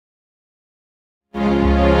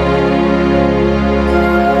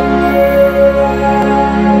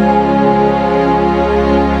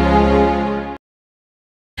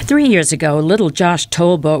3 years ago, little Josh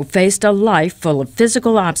Tolbo faced a life full of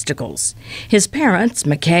physical obstacles. His parents,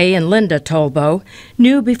 McKay and Linda Tolbo,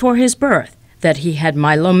 knew before his birth that he had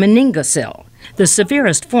myelomeningocele, the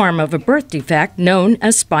severest form of a birth defect known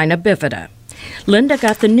as spina bifida. Linda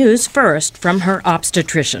got the news first from her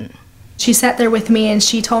obstetrician. She sat there with me and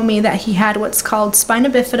she told me that he had what's called spina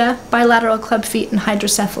bifida, bilateral club feet, and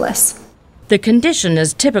hydrocephalus. The condition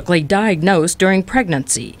is typically diagnosed during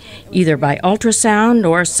pregnancy, either by ultrasound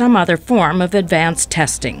or some other form of advanced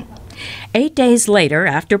testing. 8 days later,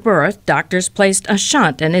 after birth, doctors placed a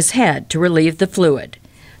shunt in his head to relieve the fluid.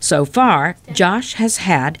 So far, Josh has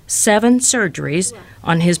had 7 surgeries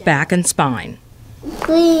on his back and spine.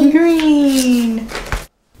 Green.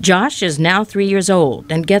 Josh is now 3 years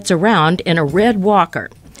old and gets around in a red walker.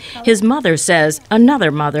 His mother says another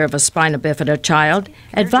mother of a spina bifida child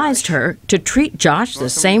advised her to treat Josh the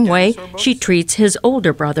same way she treats his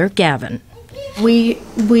older brother, Gavin. We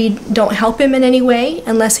don't help him in any way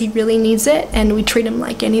unless he really needs it, and we treat him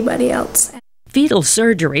like anybody else. Fetal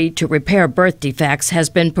surgery to repair birth defects has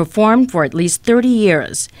been performed for at least 30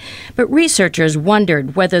 years, but researchers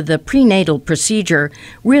wondered whether the prenatal procedure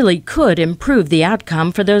really could improve the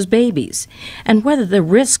outcome for those babies, and whether the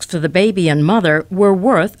risks for the baby and mother were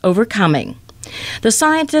worth overcoming. The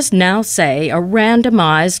scientists now say a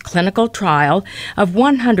randomized clinical trial of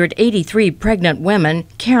 183 pregnant women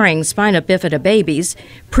carrying spina bifida babies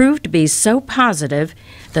proved to be so positive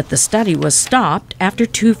that the study was stopped after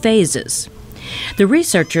 2 phases. The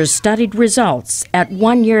researchers studied results at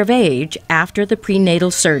 1 year of age after the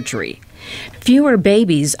prenatal surgery. Fewer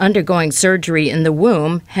babies undergoing surgery in the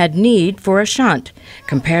womb had need for a shunt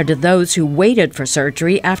compared to those who waited for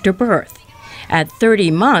surgery after birth. At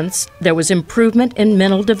 30 months, there was improvement in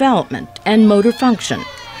mental development and motor function.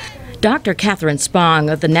 Dr. Catherine Spong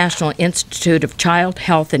of the National Institute of Child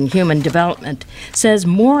Health and Human Development says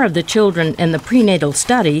more of the children in the prenatal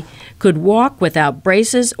study could walk without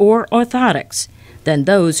braces or orthotics than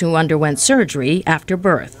those who underwent surgery after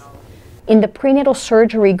birth. In the prenatal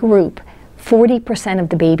surgery group, 40% of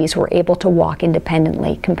the babies were able to walk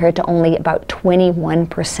independently compared to only about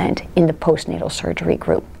 21% in the postnatal surgery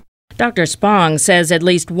group. Dr. Spong says at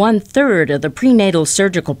least 1/3 of the prenatal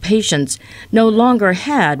surgical patients no longer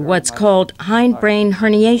had what's called hindbrain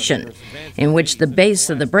herniation, in which the base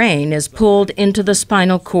of the brain is pulled into the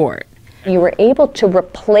spinal cord. You were able to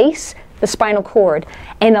replace the spinal cord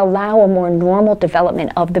and allow a more normal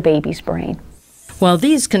development of the baby's brain. While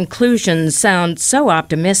these conclusions sound so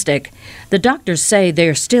optimistic, the doctors say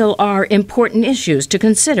there still are important issues to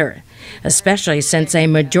consider, especially since a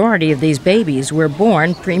majority of these babies were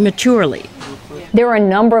born prematurely. There are a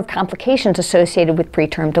number of complications associated with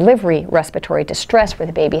preterm delivery: respiratory distress, where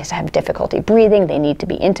the baby has to have difficulty breathing, they need to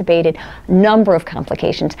be intubated, number of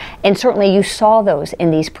complications, and certainly you saw those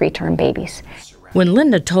in these preterm babies. When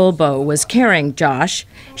Linda Tolbo was carrying Josh,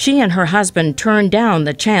 she and her husband turned down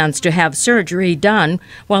the chance to have surgery done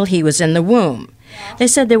while he was in the womb. They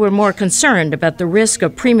said they were more concerned about the risk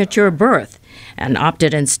of premature birth and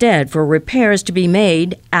opted instead for repairs to be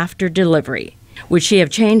made after delivery. Would she have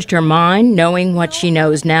changed her mind knowing what she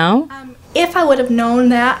knows now? If I would have known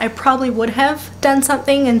that, I probably would have done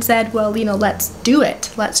something and said, well, let's do it.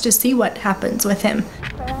 Let's just see what happens with him.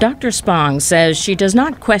 Dr. Spong says she does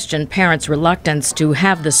not question parents' reluctance to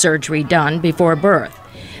have the surgery done before birth.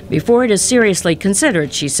 Before it is seriously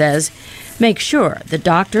considered, she says, make sure the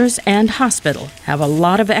doctors and hospital have a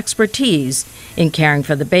lot of expertise in caring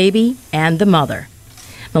for the baby and the mother.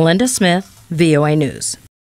 Melinda Smith, VOA News.